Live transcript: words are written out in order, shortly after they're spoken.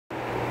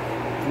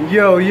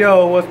Yo,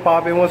 yo, what's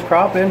poppin', what's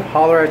croppin'?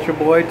 Holler at your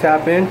boy,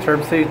 tap in,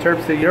 Terp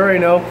City, you already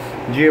know.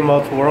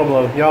 GMO to World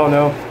Blow, y'all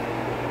know.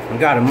 We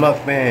got a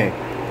mukbang.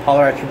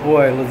 Holler at your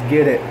boy, let's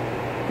get it.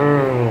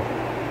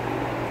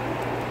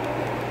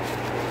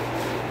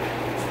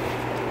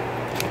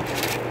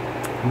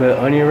 Bit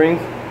of onion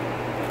rings.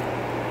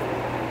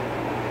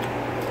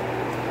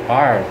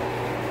 Fire.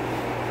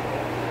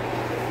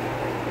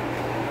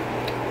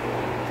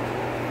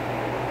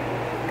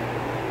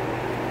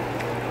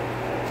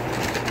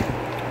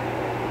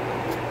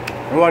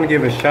 I want to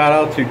give a shout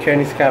out to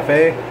Kenny's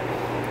Cafe.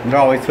 They're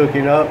always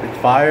hooking up. It's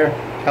fire,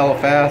 hella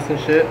fast and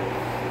shit.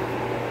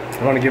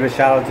 I want to give a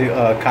shout out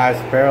to Kai's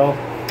Apparel,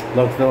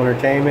 Local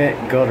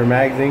Entertainment, Gilder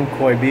Magazine,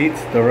 Koi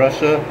Beats, The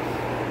Russia.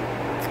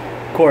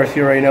 Of course,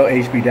 you already know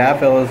HB Dad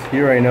Fellas.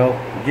 You already know.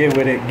 Get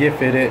with it, get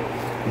fitted.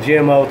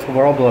 GMO to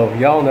World Blow.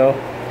 Y'all know.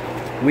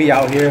 We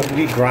out here.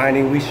 We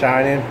grinding. We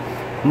shining.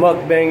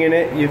 Mukbanging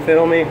it. You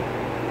feel me?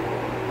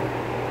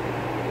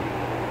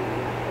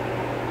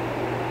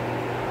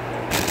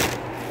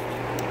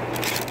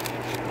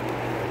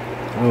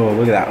 Oh,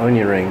 look at that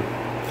onion ring.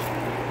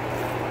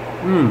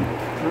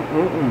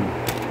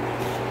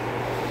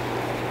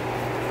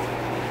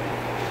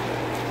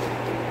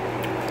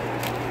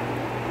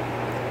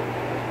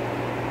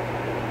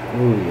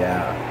 Ooh,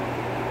 yeah.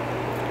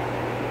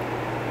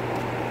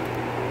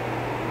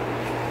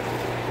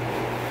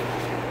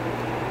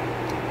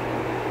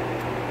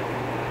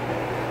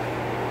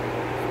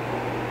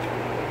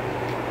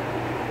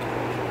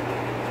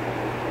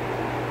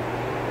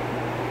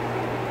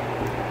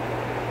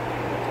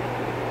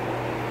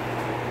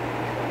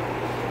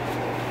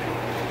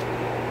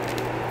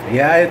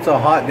 Yeah, it's a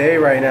hot day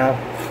right now.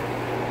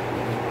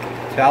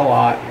 It's hella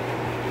hot.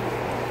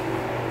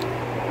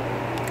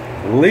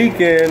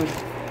 Leaking.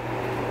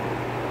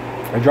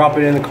 Drop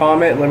it in the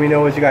comment. Let me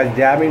know what you guys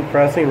dabbing,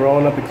 pressing,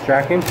 rolling up,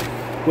 extracting.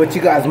 What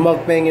you guys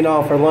mukbanging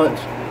on for lunch.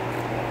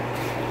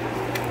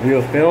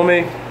 You feel me?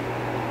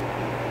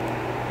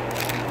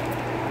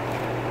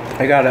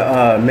 I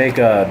gotta make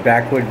a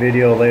backwood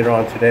video later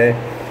on today.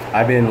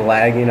 I've been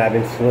lagging, I've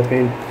been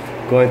slipping,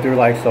 going through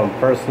like some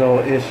personal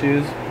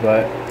issues,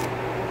 but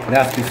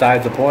that's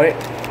besides the point.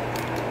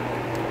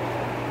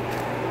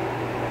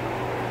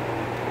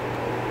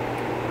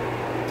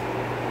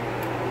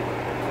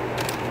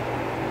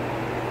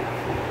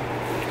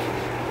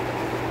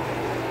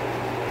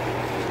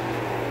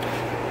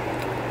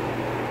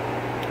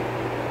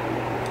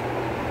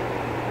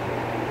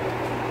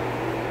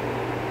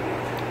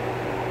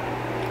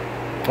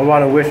 I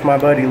want to wish my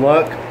buddy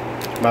luck.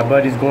 My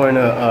buddy's going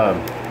to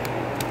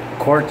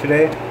court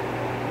today.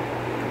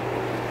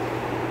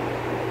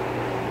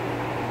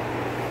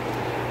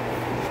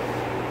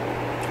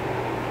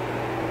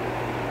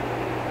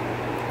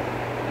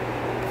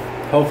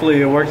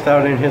 Hopefully it works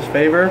out in his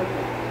favor,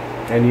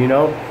 and you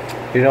know,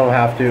 you don't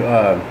have to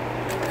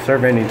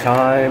serve any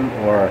time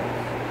or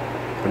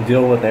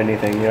deal with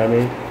anything, you know what I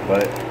mean?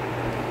 But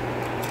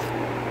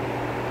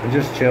I'm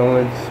just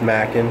chilling,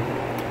 smacking,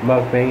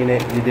 mukbanging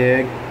it, you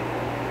dig?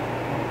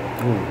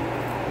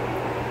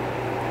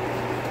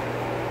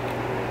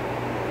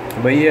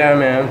 But yeah,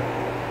 man,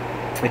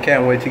 I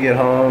can't wait to get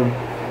home,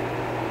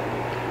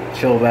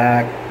 chill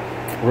back,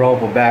 roll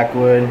up a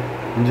backwood,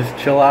 and just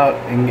chill out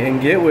and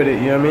get with it,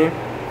 you know what I mean?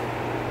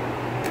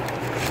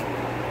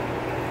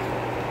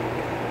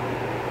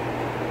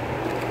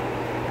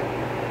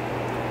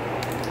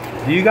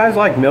 Do you guys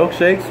like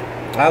milkshakes?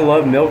 I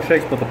love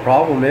milkshakes, but the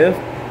problem is,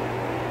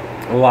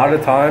 a lot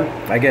of time,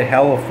 I get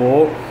hella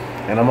full,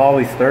 and I'm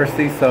always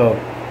thirsty, so,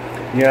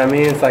 you know what I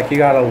mean? It's like you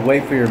gotta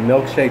wait for your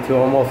milkshake to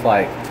almost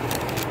like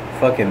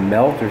fucking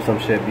melt or some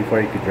shit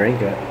before you could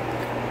drink it.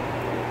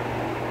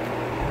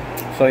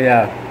 So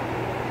yeah,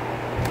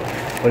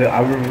 but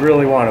I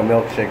really want a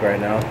milkshake right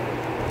now.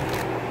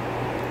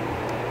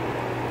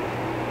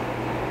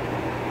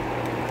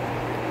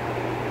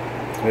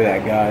 Look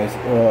at that, guys.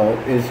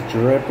 It's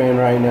dripping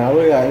right now.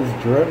 Look at that,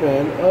 it's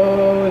dripping.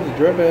 Oh, it's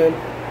dripping.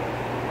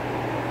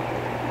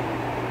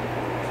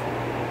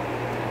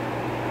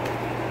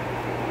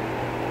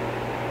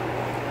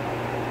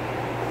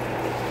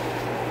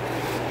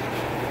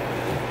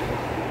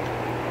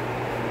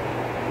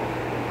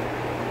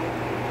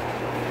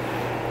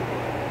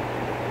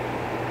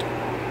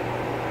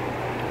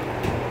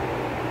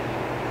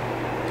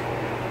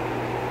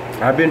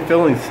 I've been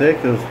feeling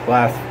sick this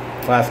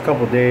last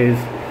couple days,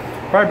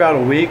 probably about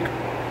a week.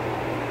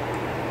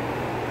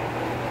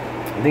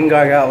 I think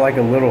I got like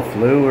a little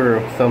flu or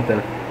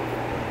something.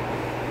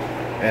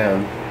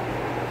 And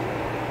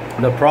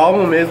the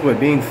problem is with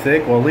being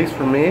sick, well, at least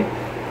for me,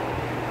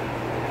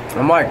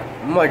 I'm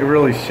like a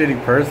really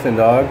shitty person,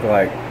 dog.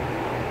 Like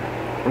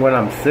when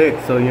I'm sick,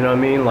 so you know what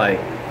I mean. Like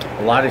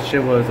a lot of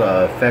shit was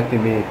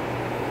affecting me,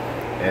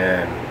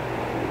 and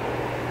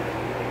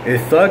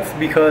it sucks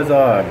because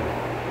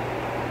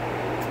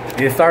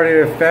it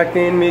started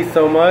affecting me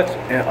so much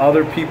and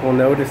other people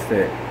noticed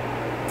it.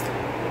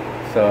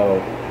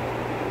 So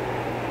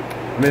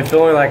I've been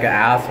feeling like an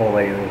asshole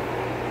lately.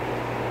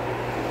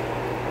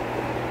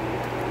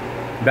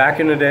 back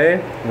in the day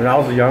when I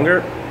was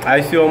younger, I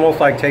used to almost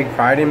like take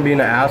pride in being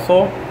an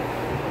asshole.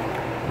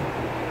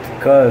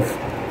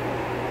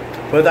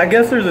 But I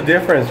guess there's a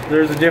difference.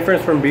 There's a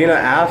difference from being an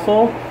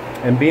asshole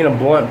and being a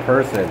blunt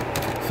person.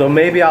 So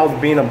maybe I was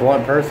being a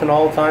blunt person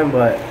all the time,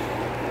 but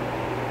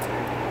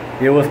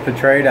it was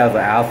portrayed as an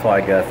asshole,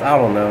 I guess. I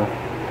don't know.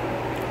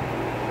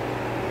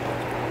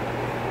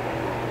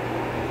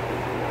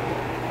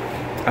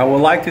 I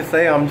would like to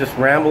say I'm just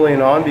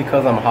rambling on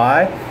because I'm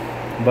high,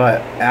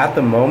 but at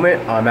the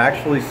moment I'm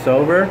actually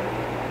sober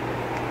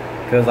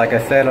because, like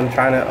I said, I'm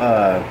trying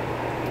to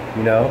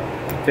you know,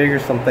 figure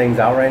some things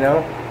out right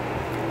now.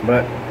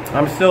 But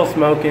I'm still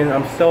smoking,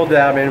 I'm still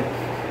dabbing.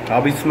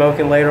 I'll be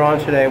smoking later on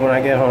today when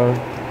I get home.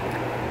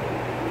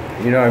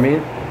 You know what I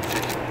mean?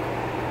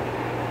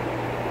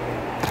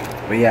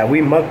 But yeah, we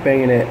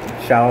mukbanging it.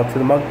 Shout out to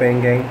the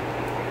mukbang gang.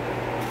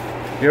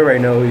 You already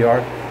know who you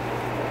are.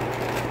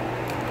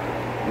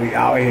 We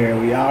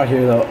out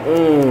here though.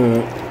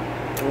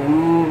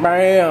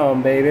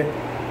 Bam, baby.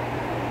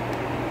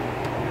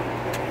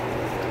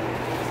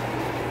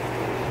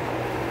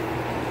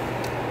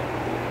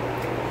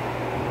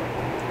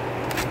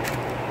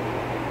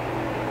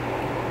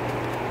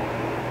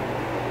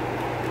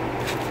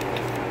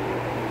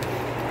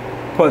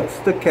 Puts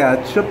the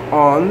ketchup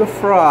on the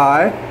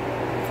fry.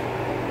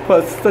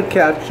 Puts the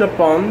ketchup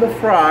on the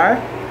fry.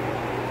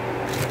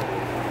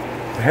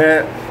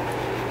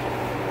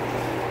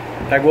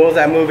 Like, what was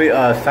that movie?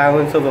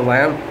 Silence of the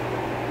Lamb.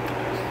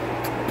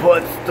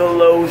 Puts the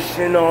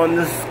lotion on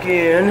the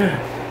skin.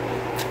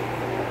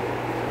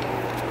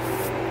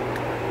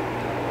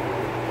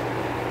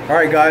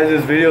 Alright guys,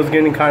 this video is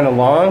getting kind of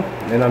long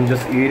and I'm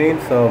just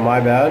eating, so my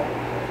bad.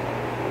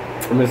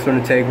 I'm just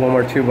going to take one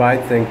or two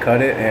bites and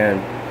cut it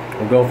and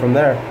we'll go from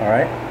there,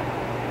 alright?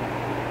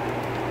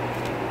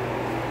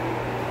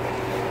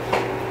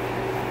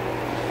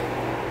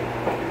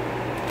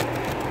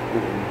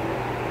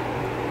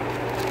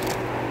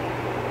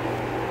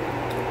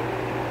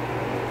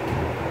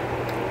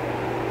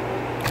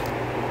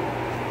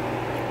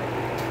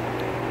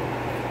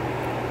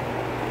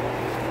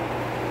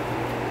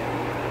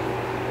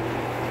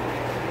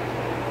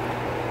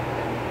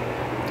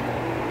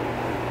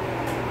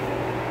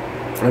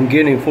 I'm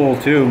getting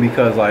full too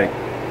because, like,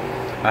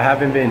 I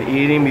haven't been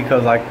eating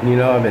because, like, you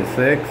know, I've been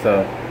sick,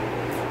 so,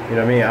 you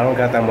know what I mean? I don't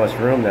got that much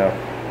room now.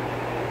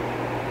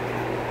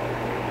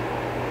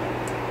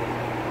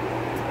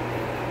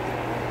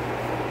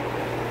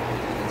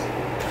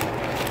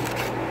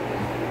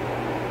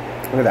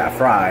 Look at that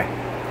fry.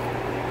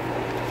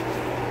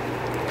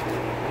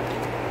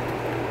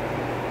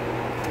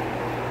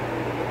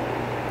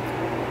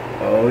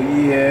 Oh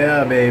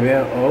yeah, baby.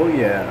 Oh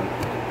yeah.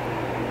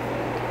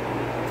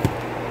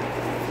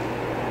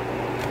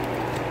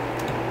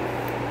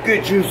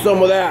 Get you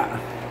some of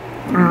that.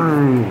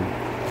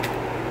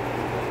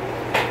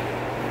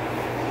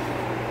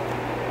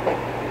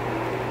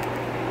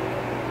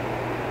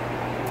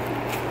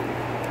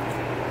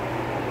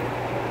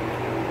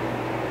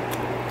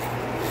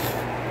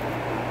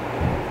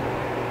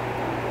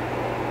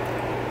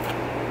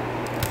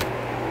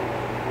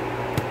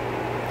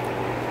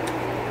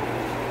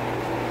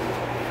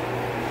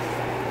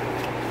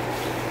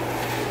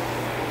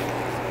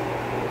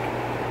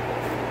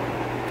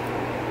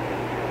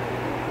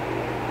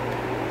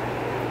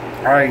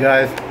 Alright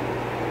guys,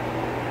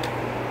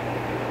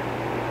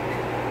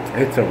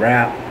 it's a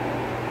wrap.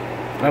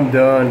 I'm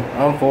done.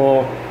 I'm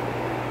full.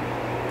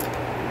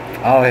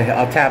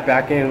 I'll tap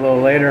back in a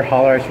little later.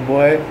 Holler at your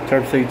boy.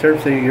 Terp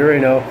City, you already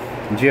know.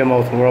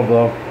 GMO to World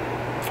Blow.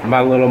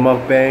 My little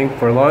mukbang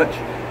for lunch.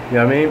 You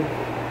know what I mean?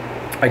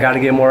 I gotta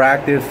get more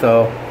active,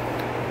 so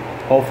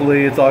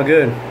hopefully it's all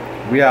good.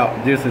 We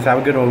out. Deuces. Have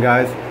a good one,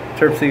 guys.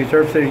 Terp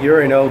City, you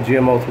already know.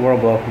 GMO to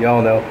World Blow.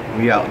 Y'all know.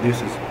 We out.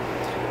 Deuces.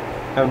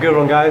 Have a good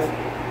one, guys.